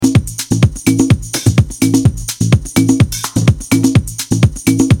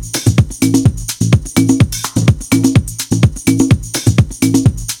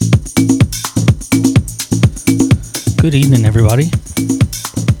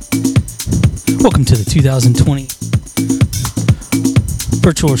Welcome to the 2020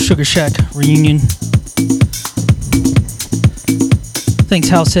 Virtual Sugar Shack reunion. Thanks,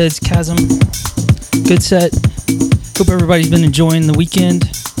 Househeads, Chasm. Good set. Hope everybody's been enjoying the weekend.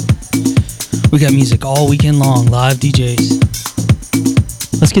 We got music all weekend long, live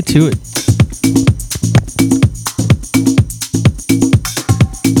DJs. Let's get to it.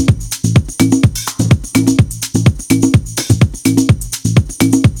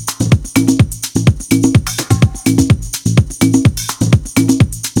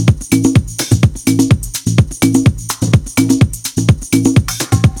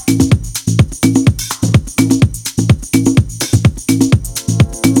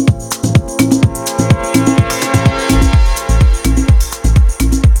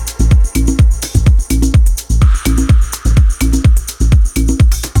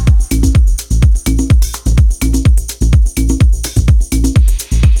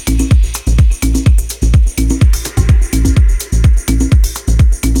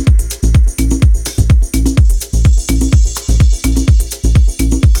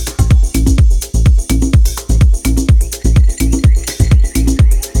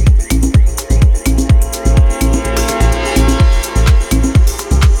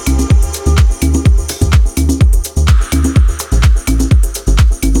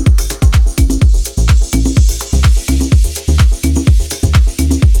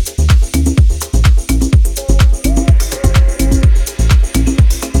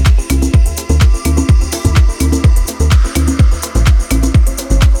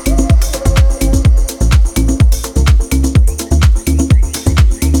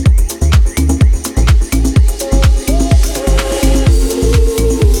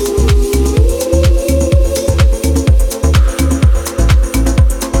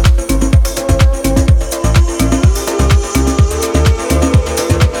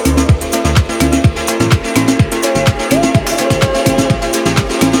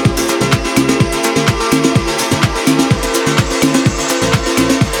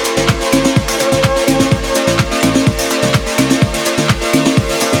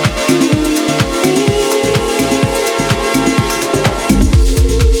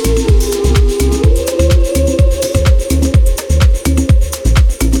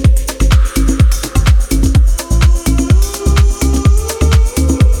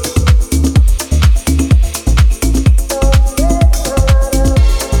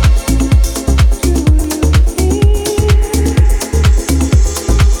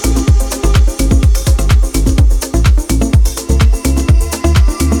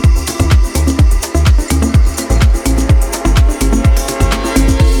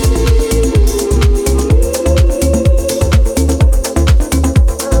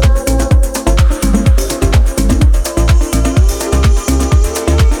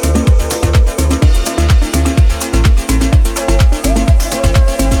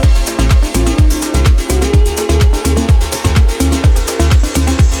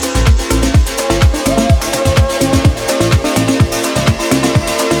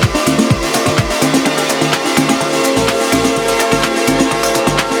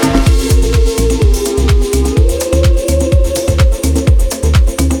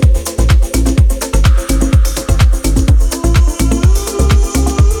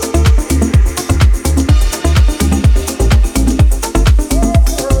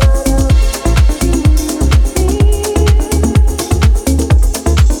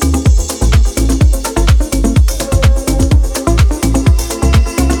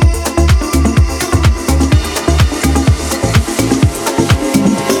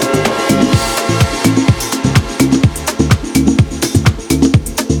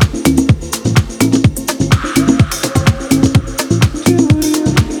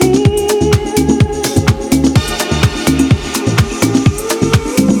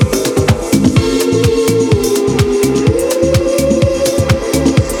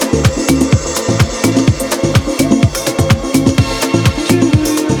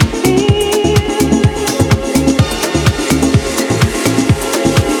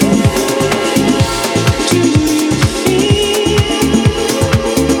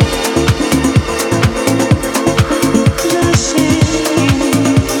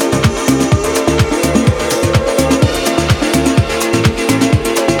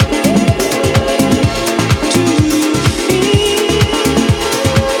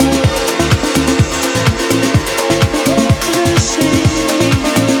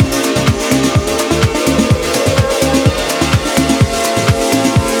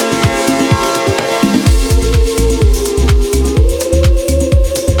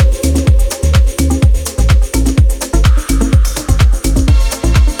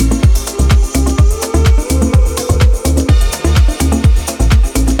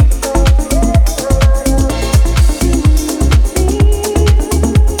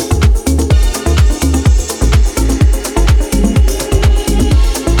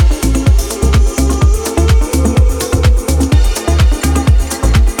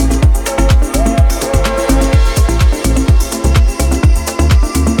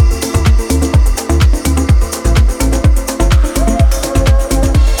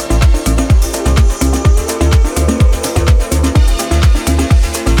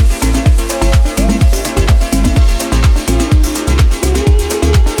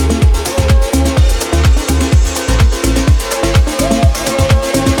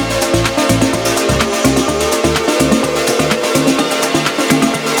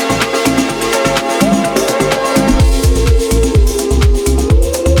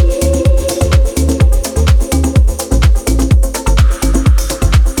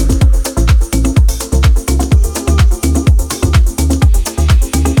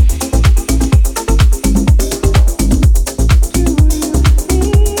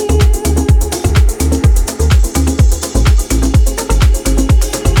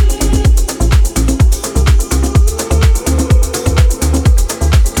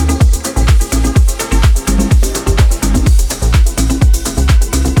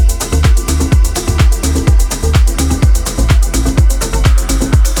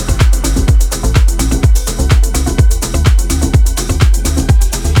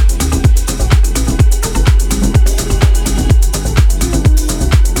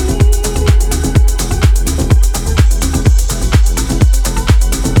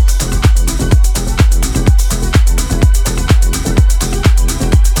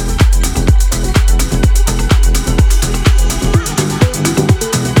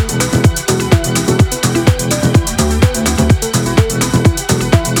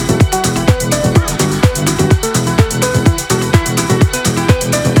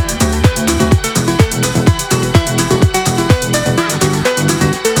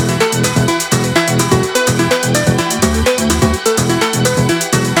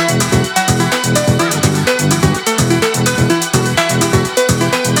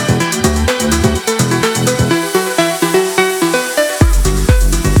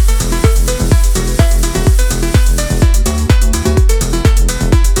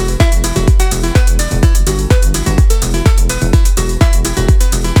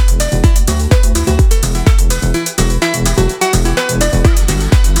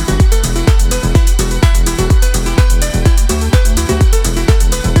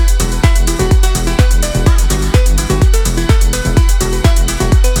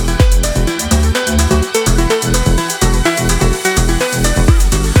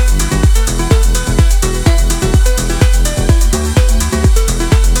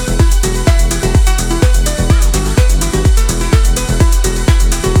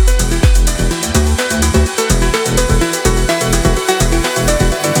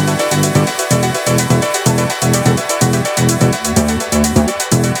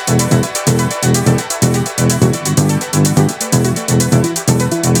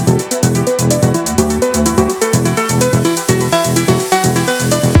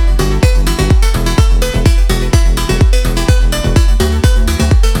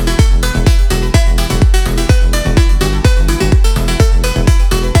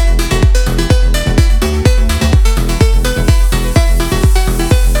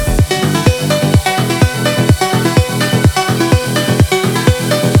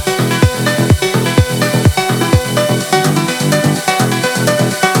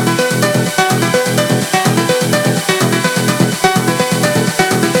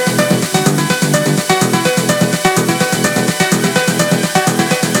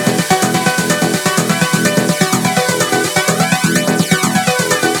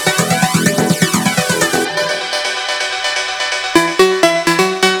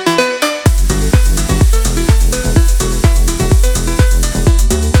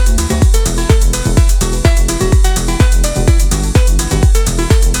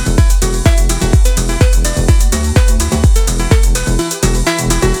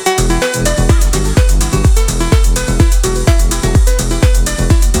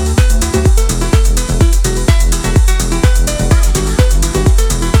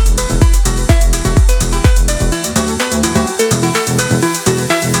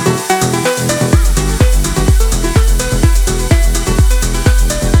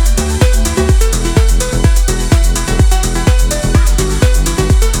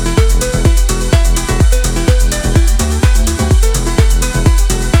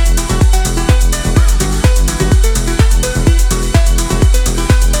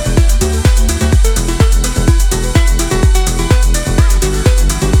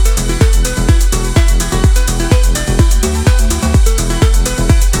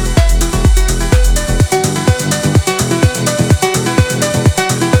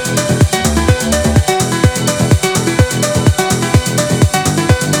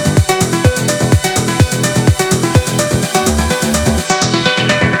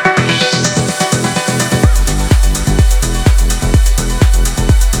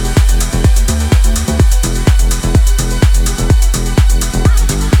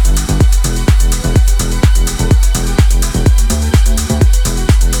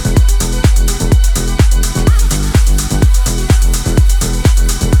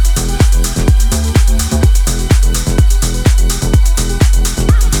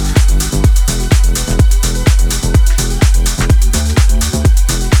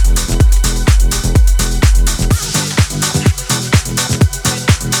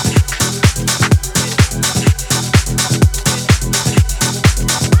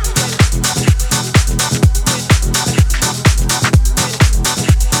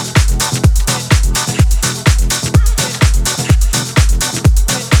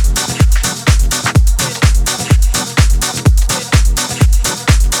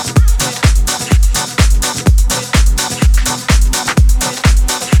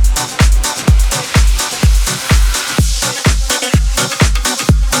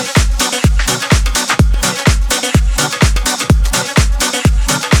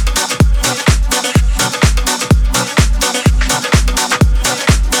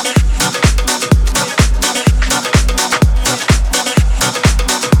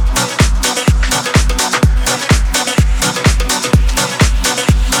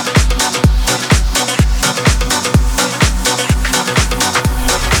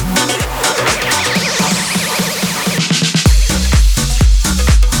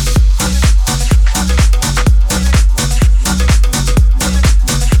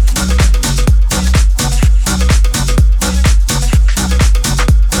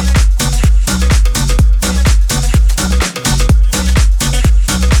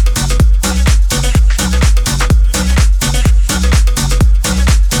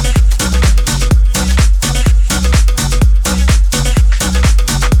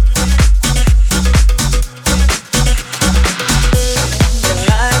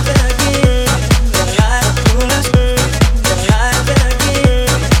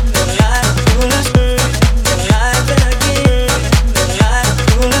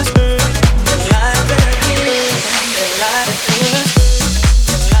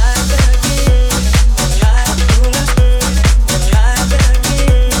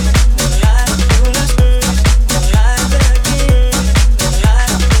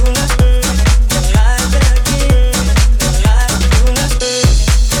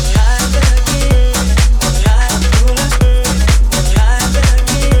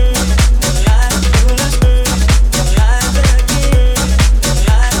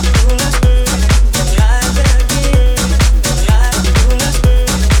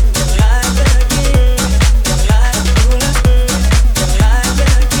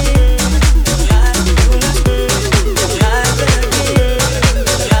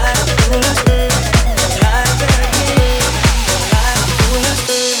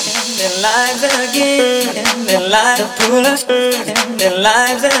 lives again, their lives to pull us, their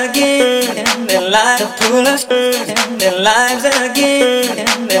lives again, their lives to pull us, their lives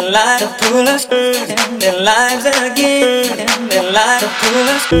again, their lives to pull us, their lives again, their lives to pull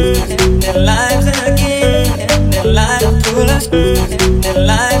us, their lives again, their lives to pull us, their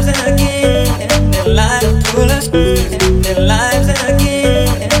lives again, their lives to pull us, their lives again,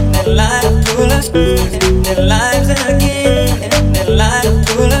 their lives to pull us, their lives again, their lives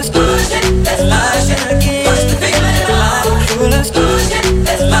to pull us, their lives again, their lives to pull us,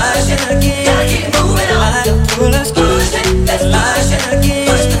 their lives again, their lives to pull us, their lives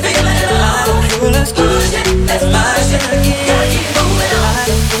again, their lives to pull us, their lives again, their lives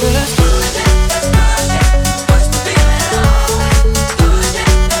to pull us.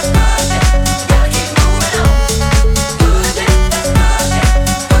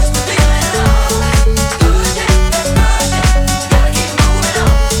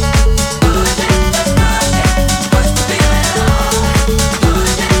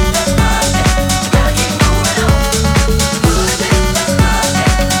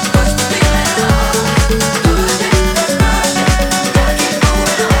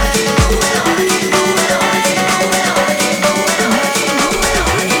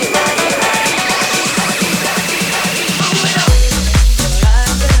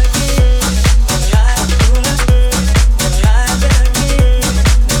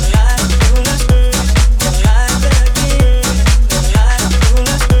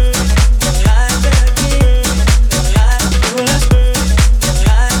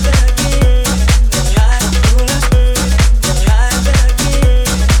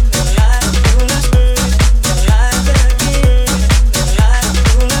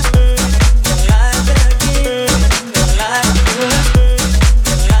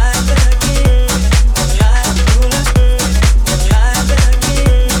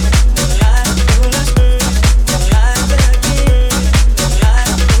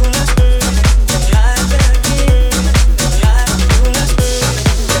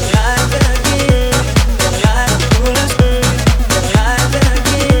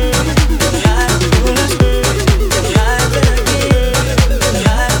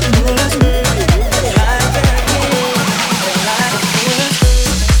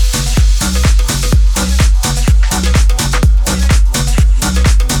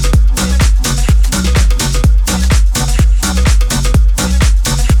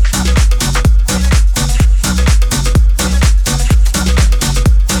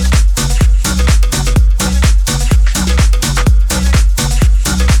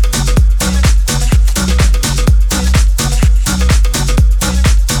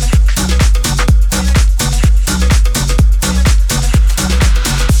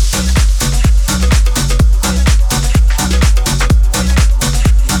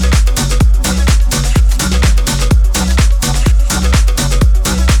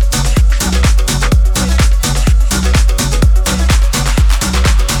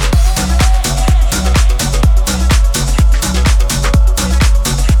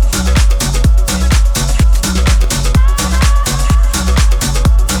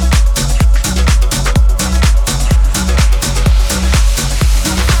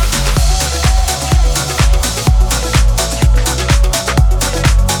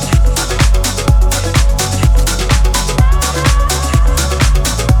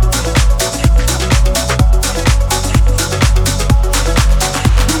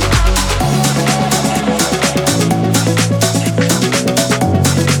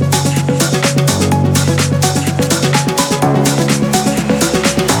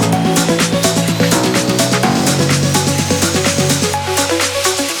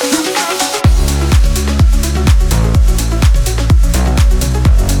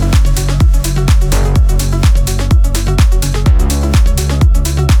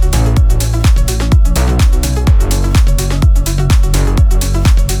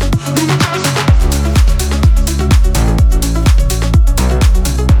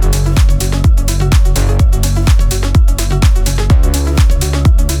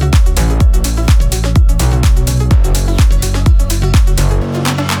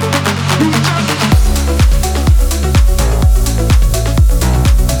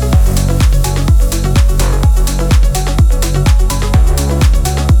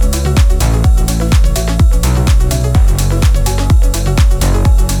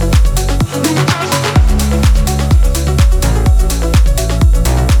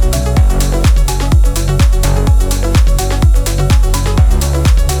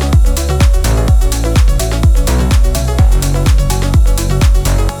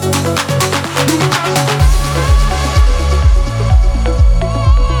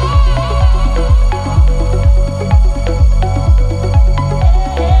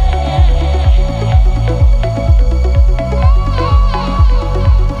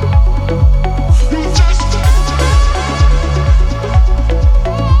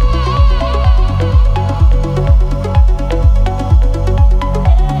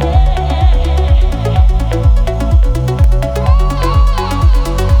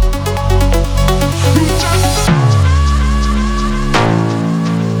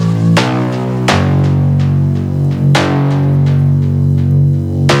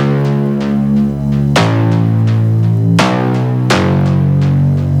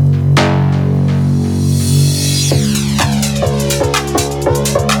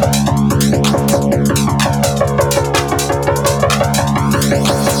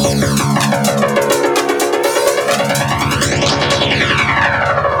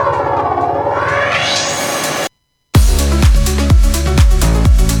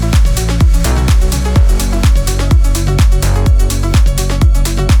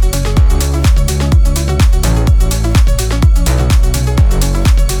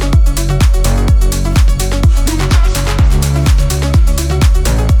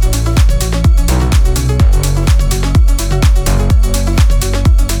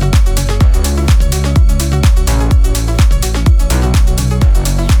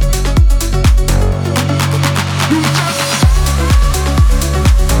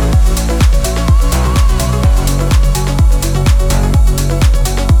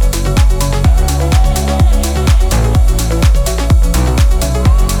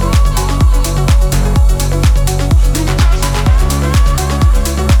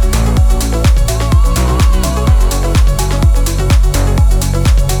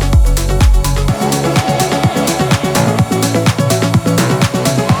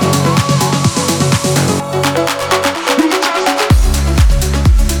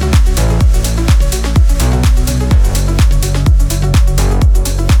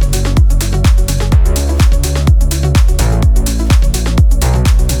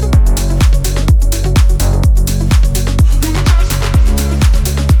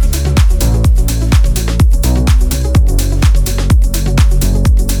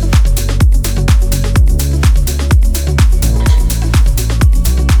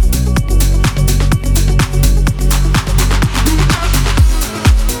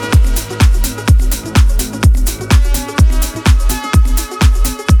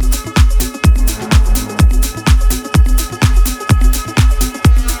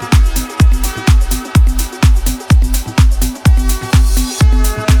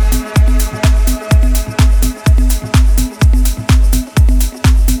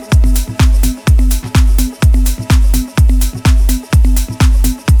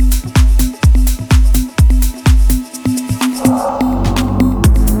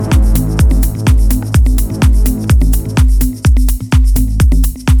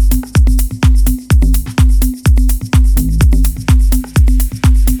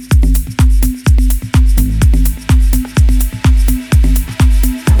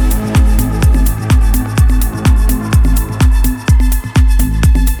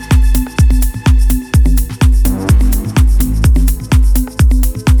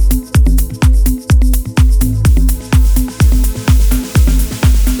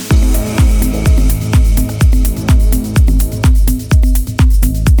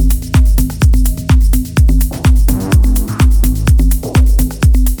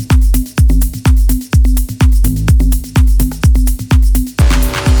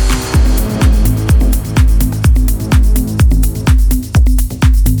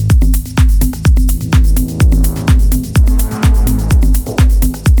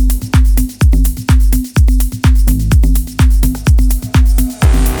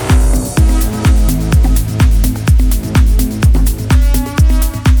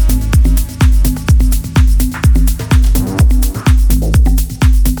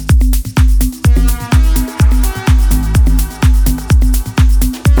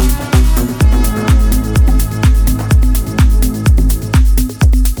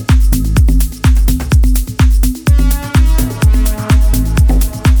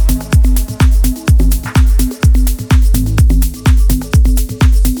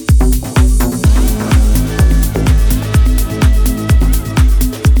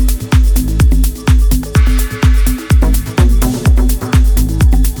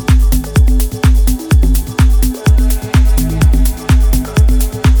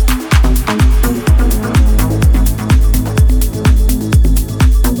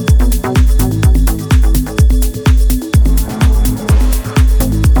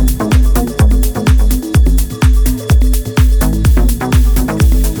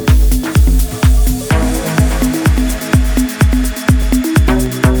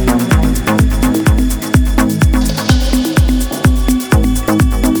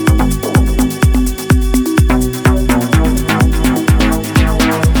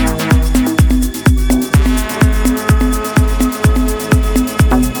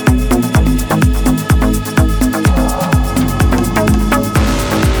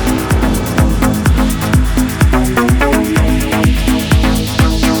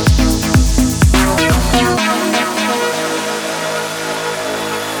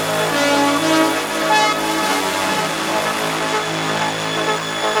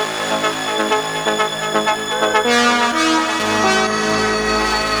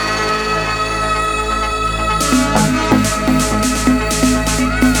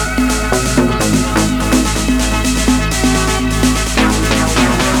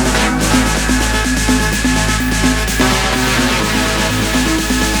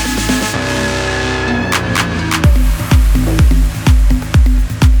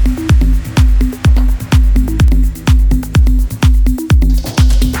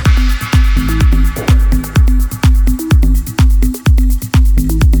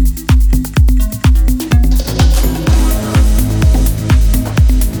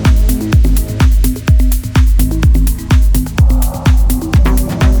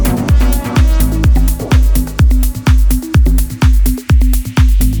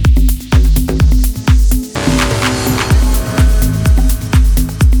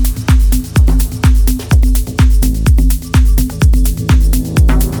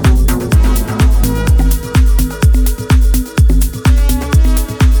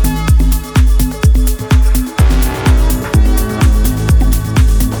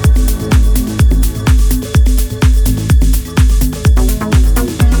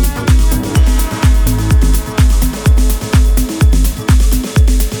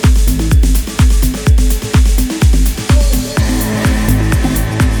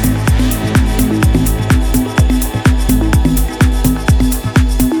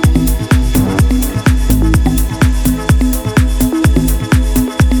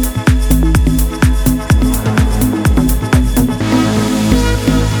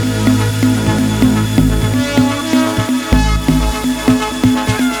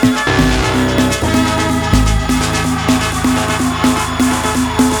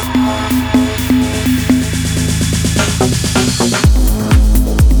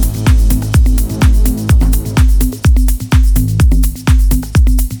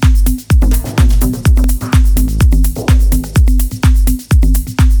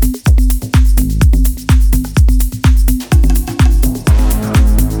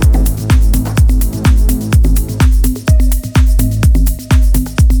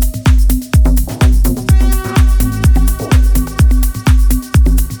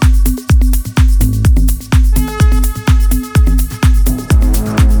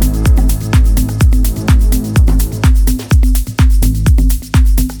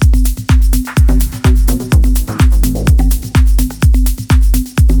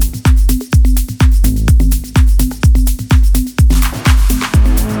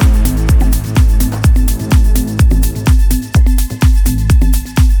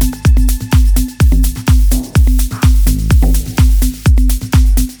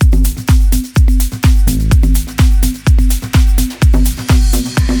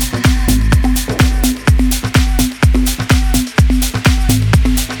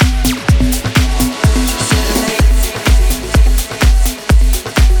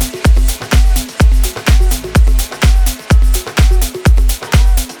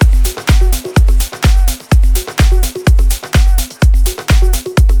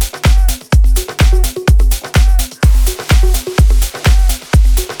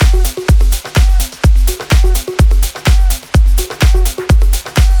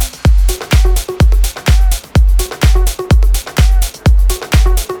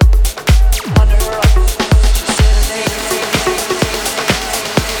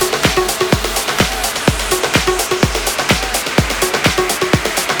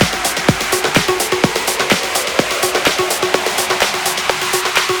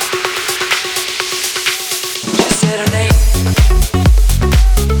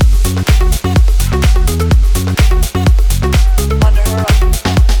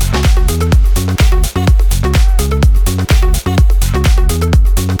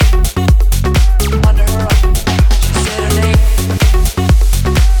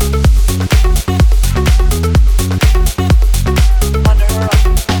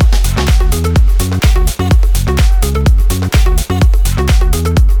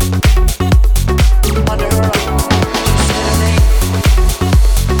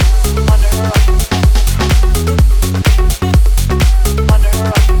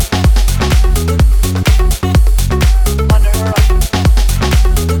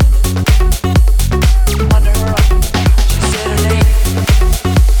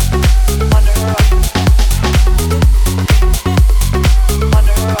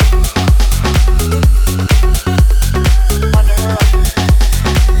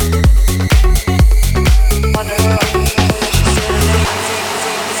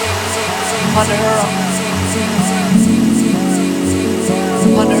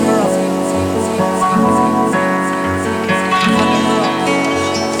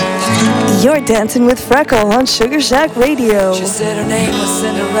 You're dancing with Freckle on Sugar Shack Radio. She said her name was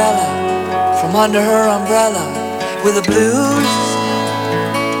Cinderella. from under her umbrella with the blues.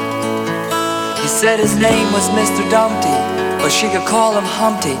 He said his name was Mr. Dumpty, but she could call him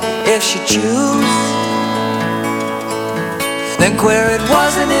Humpty if she choose. Then queer it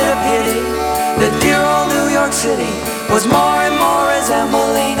wasn't it a pity that dear old New York City was more and more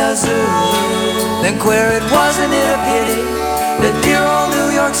resembling a zoo. Then queer it wasn't it a pity that dear old New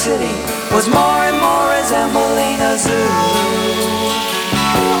York City was more and more resembling a zoo.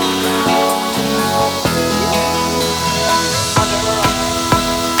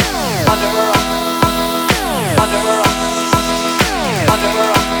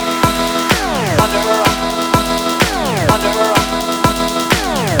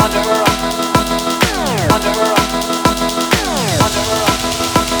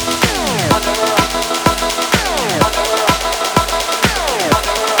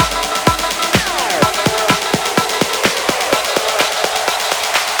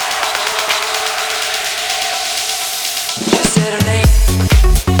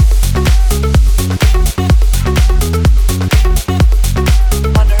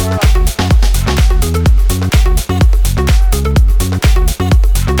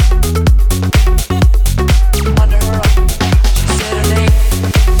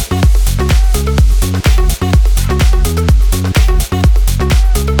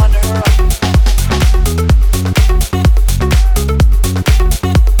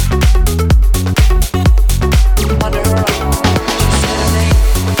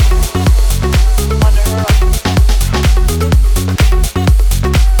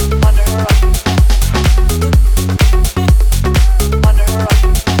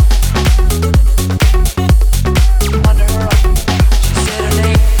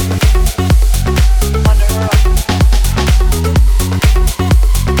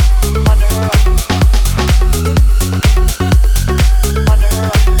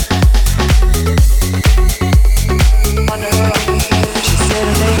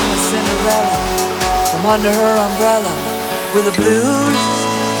 Under her umbrella with the blues.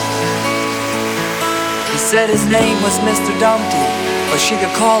 He said his name was Mr. Dumpty, but she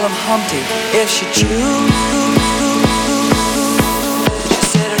could call him Humpty if she choose. She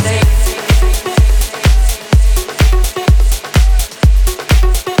said her name.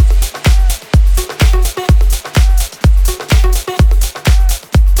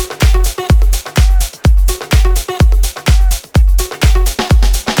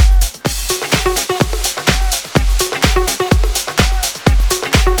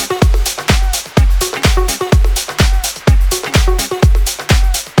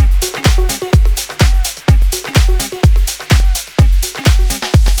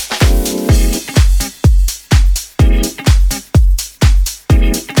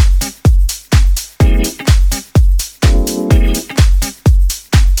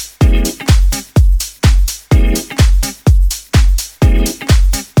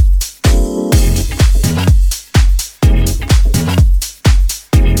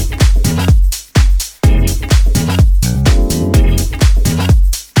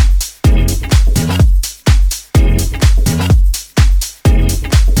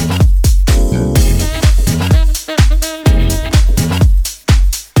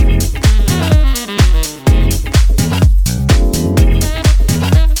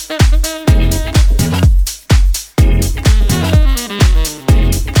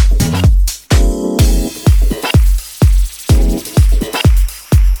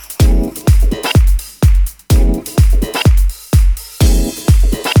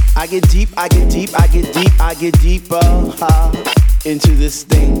 I get deeper into this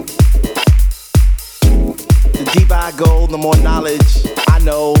thing. The deeper I go, the more knowledge I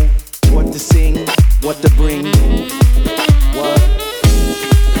know. What to sing, what to bring, what.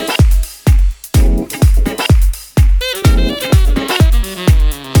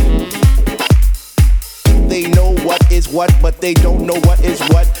 They know what is what, but they don't know what is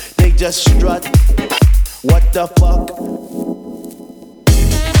what. They just strut. What the fuck?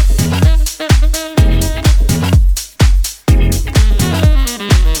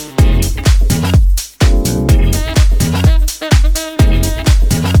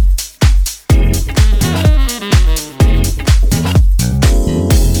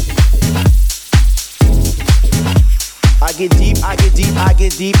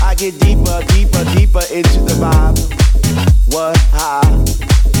 I get deeper, deeper, deeper into the vibe. What?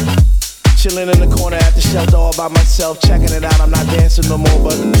 Chilling in the corner at the shelter all by myself, checking it out. I'm not dancing no more,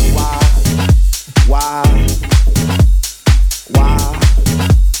 but why?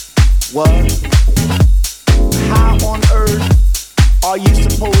 What? How on earth are you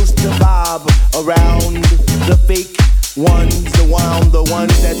supposed to vibe around the fake ones, the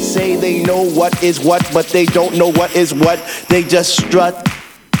ones that say they know what is what, but they don't know what is what. They just strut.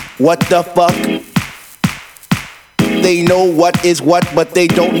 What the fuck? They know what is what, but they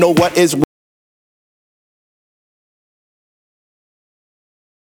don't know what is what.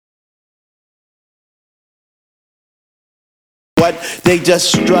 They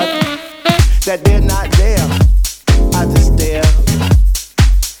just strut. That they're not there. I just stare.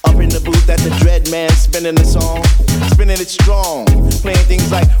 Up in the booth at the Dread Man, spinning the song, spinning it strong, playing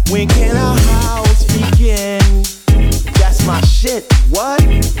things like, when can our house begin? That's my shit. What?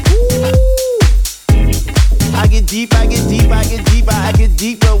 Ooh. I get deep, I get deep, I get deeper, I get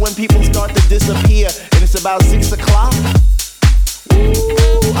deeper when people start to disappear, and it's about 6 o'clock.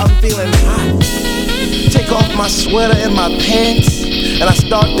 Ooh, I'm feeling hot. Take off my sweater and my pants, and I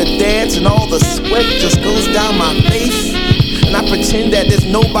start to dance, and all the sweat just goes down my face. And I pretend that there's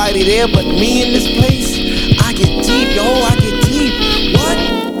nobody there but me in this place. I get deep, yo, I get deep. What?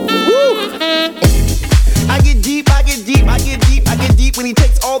 Woo! I get deep, I get deep, I get deep, I get deep when he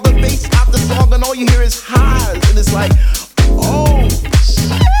takes all the bass out the song and all you hear is highs. And it's like, oh,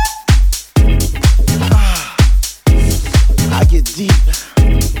 shit. I get deep.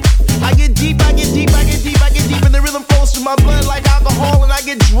 I get deep, I get deep, I get deep, I get deep, and the rhythm flows through my blood like alcohol, and I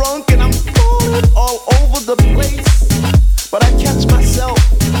get drunk and I'm falling all over the place. But I catch myself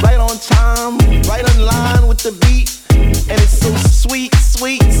right on time, right in line with the beat, and it's so sweet,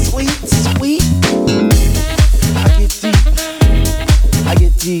 sweet, sweet, sweet. I get deep, I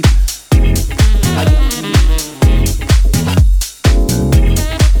get deep, I get deep.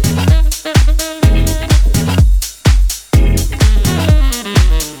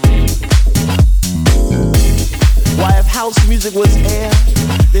 Why, if house music was air,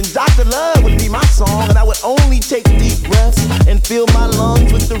 then Dr. Love would be my song, and I would only take deep breaths and fill my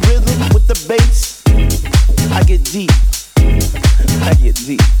lungs with the rhythm, with the bass. I get deep. I get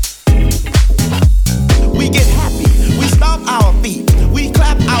deep. We get happy. We stomp our feet. We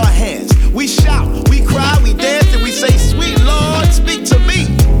clap our hands. We shout. We cry. We dance. And we say, sweet Lord, speak to me.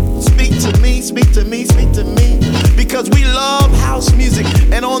 Speak to me. Speak to me. Speak to me. Because we love house music.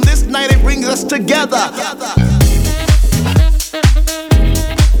 And on this night, it brings us together.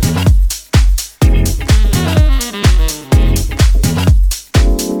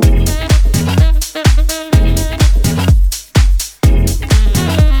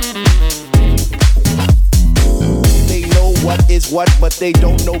 What, but they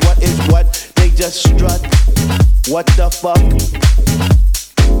don't know what is what. They just strut. What the fuck?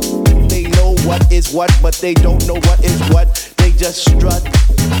 They know what is what, but they don't know what is what. They just strut.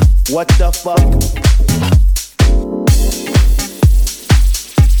 What the fuck?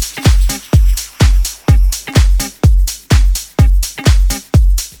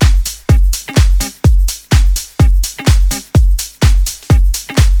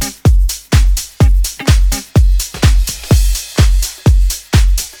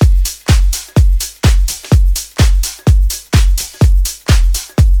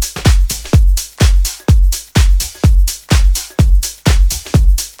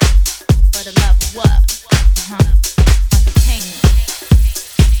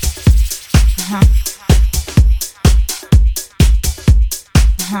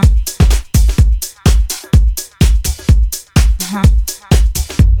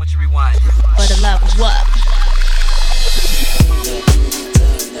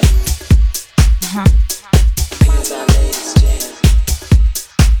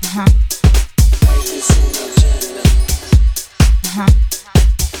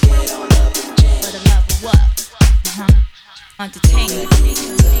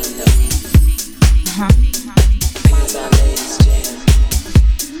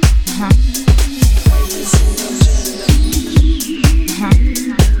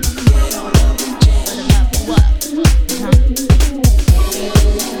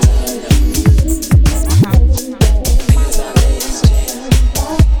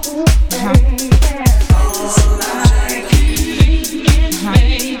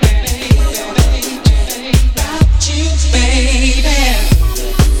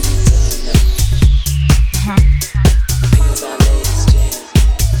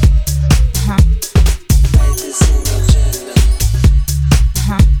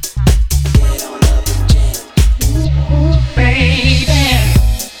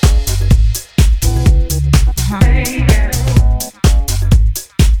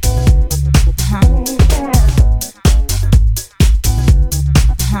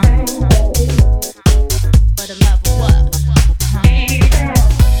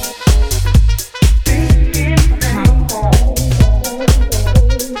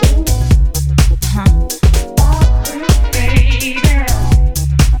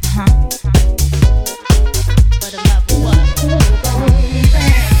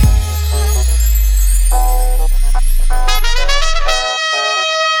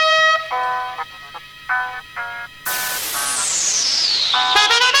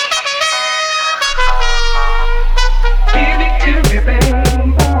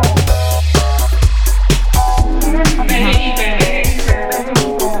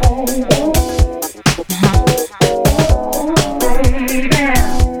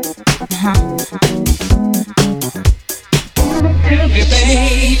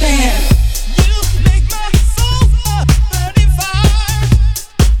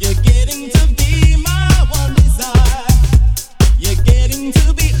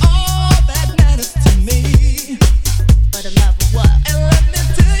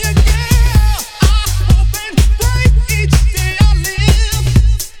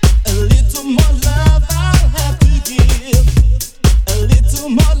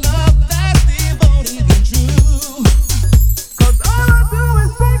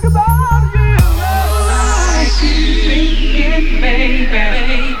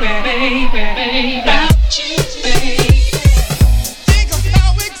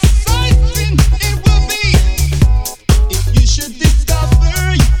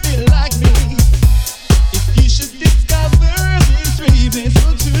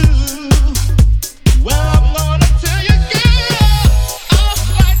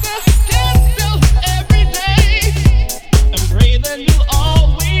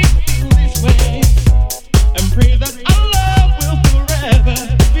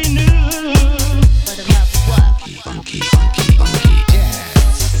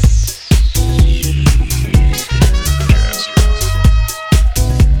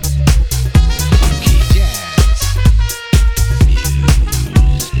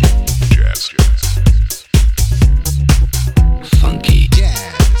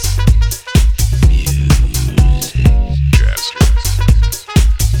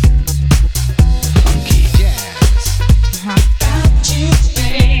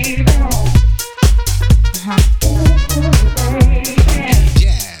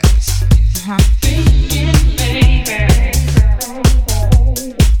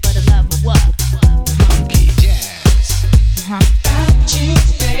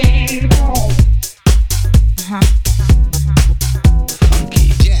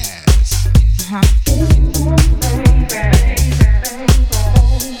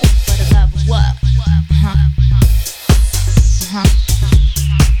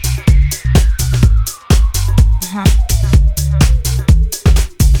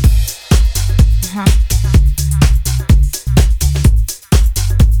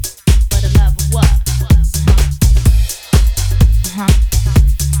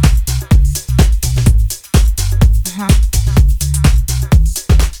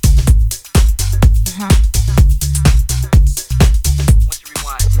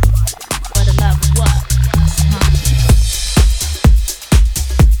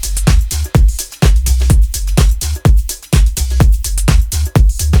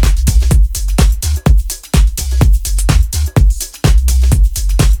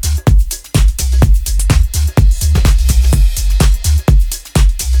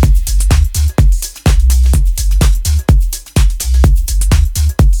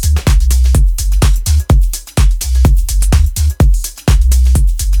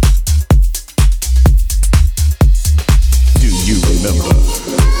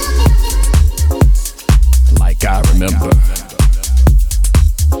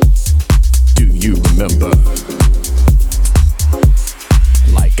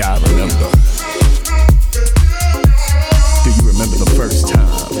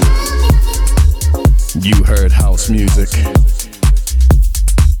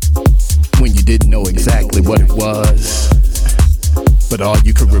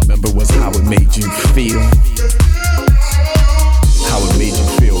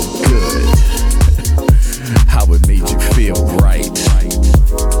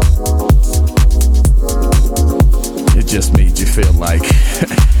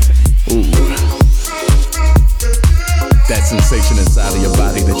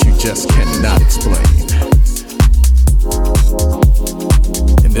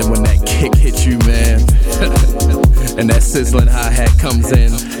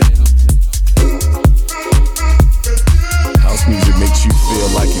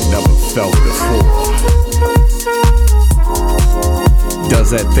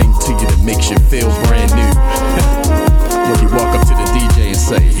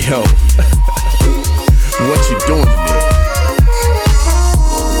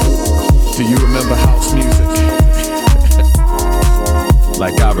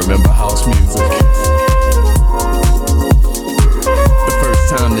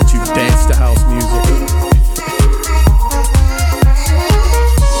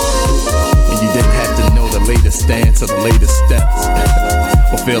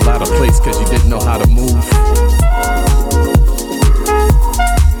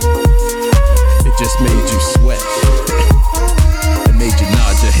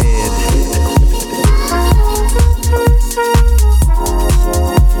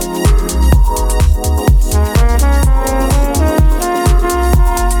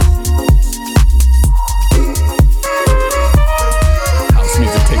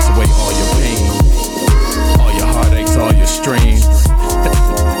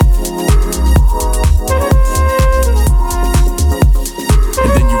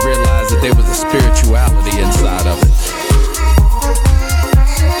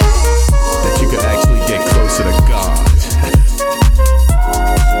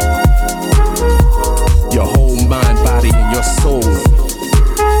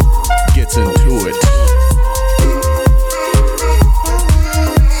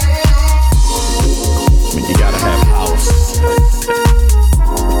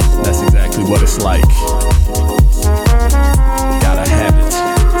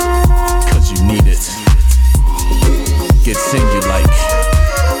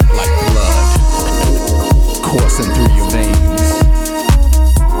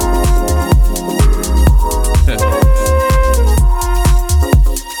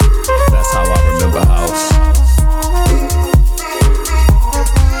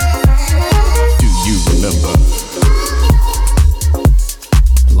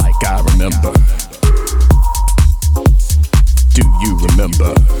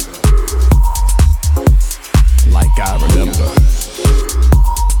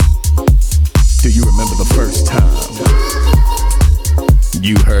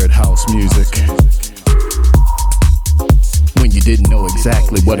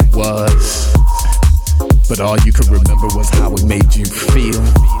 all you could remember was how it made you feel.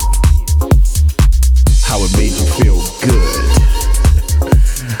 How it made you feel good.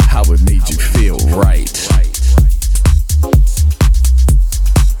 How it made made you feel right.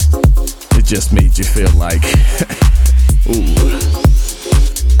 It just made you feel like, ooh,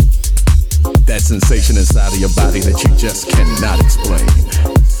 that sensation inside of your body that you just cannot explain.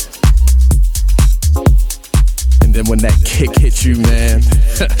 And then when that kick hits you, man,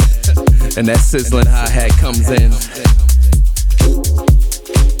 and that sizzling hi-hat comes in,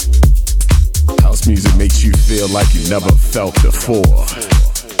 house music makes you feel like you never felt before.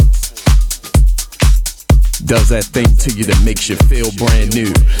 Does that thing to you that makes you feel brand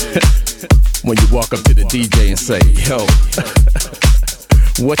new. When you walk up to the DJ and say, yo,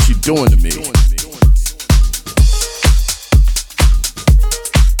 what you doing to me?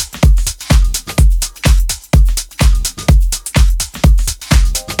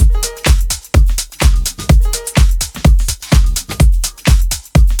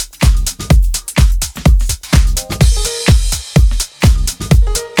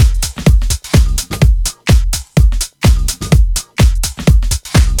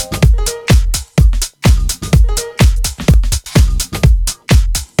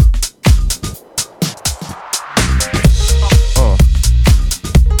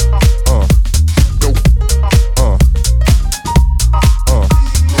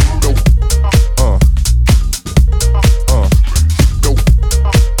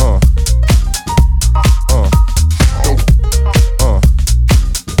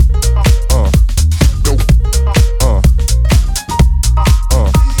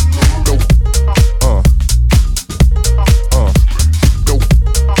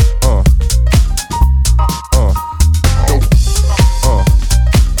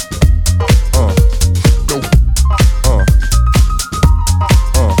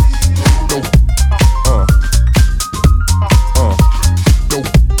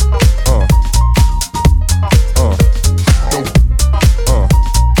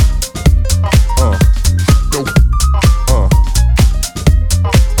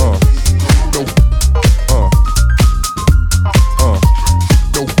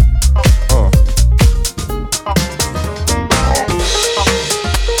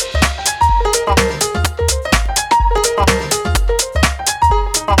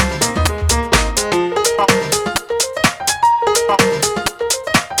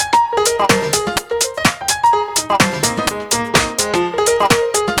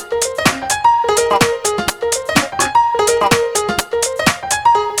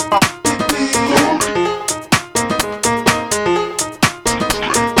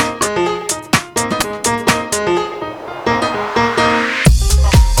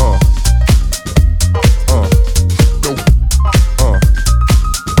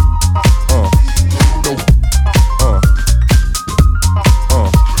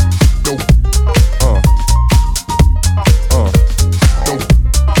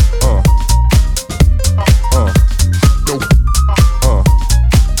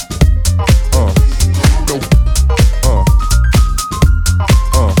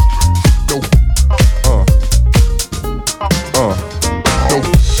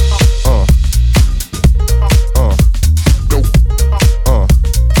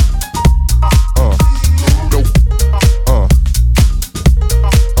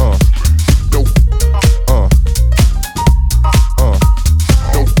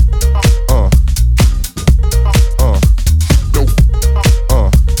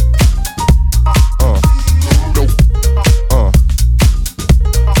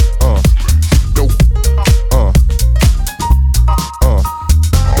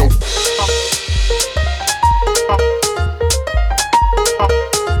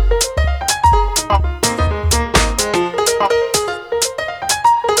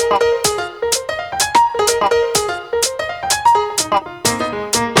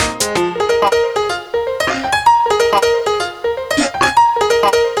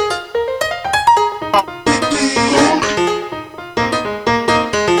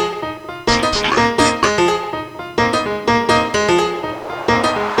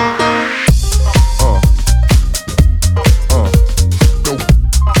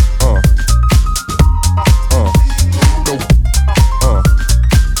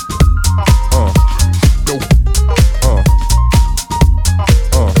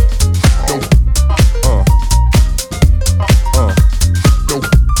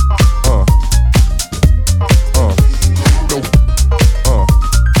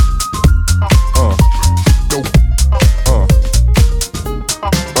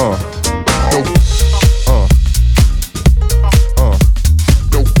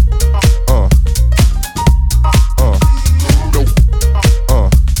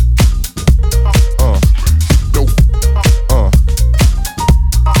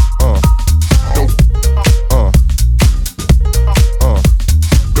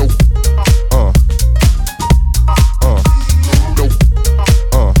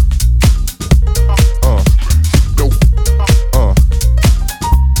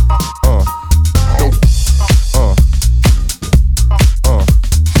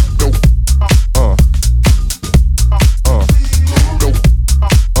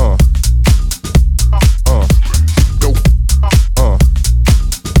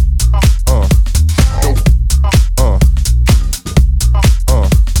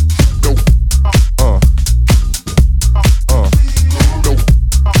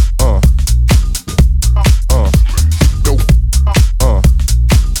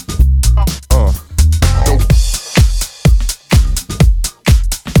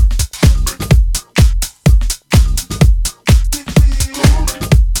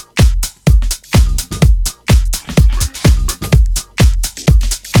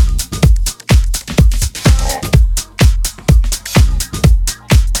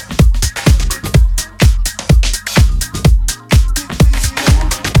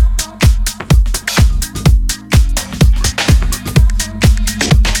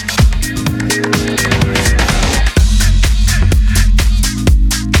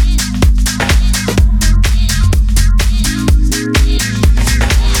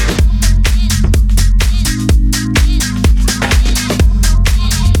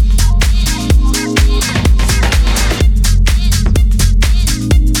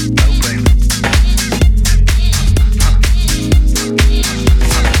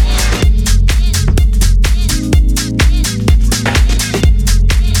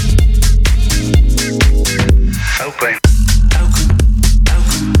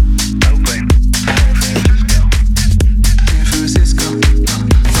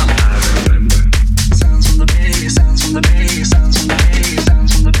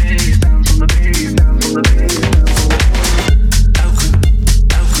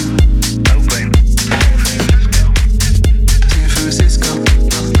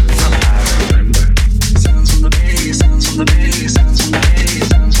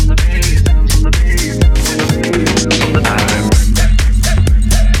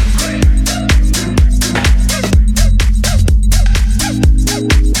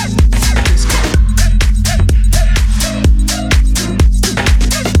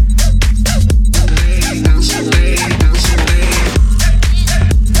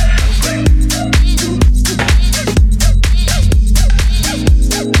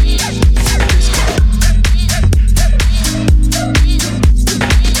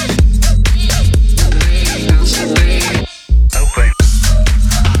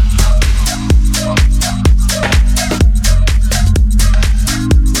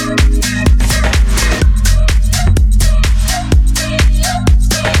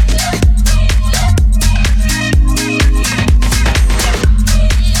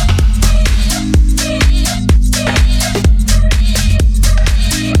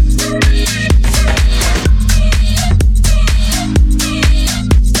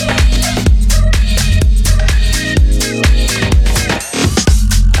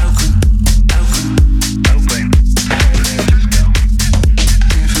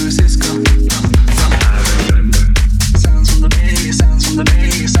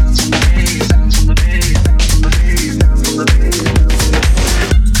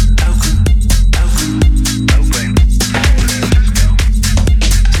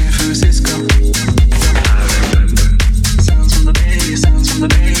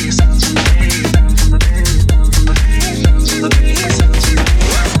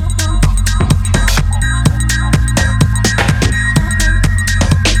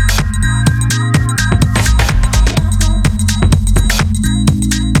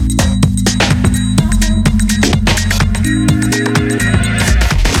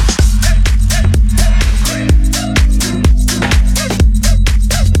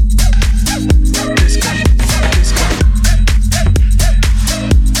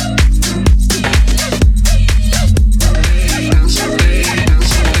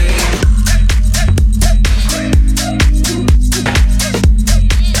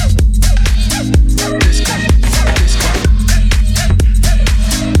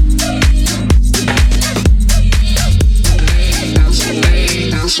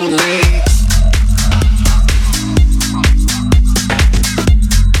 too late.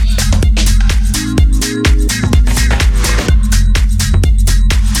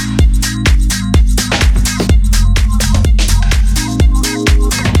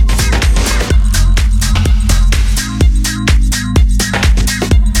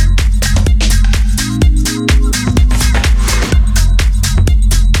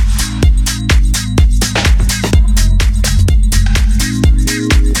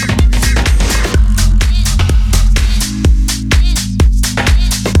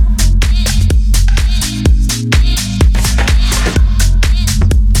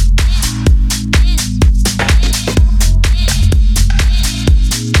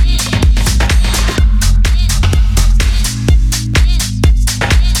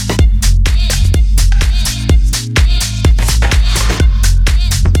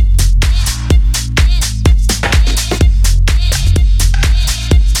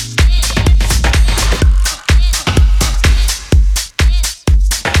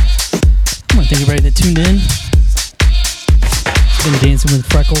 Tuned in. Been dancing with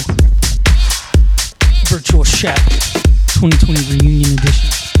Freckle. Virtual Shack 2020 Reunion Edition.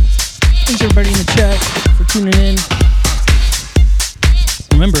 Thanks everybody in the chat for tuning in.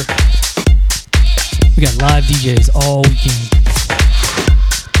 Remember, we got live DJs all weekend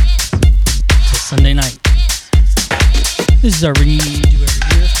till Sunday night. This is our reunion we do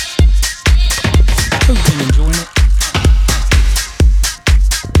every year. Hope you've been enjoying it.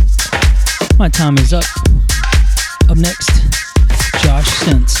 My time is up. Up next, Josh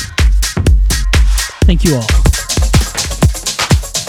Sense. Thank you all.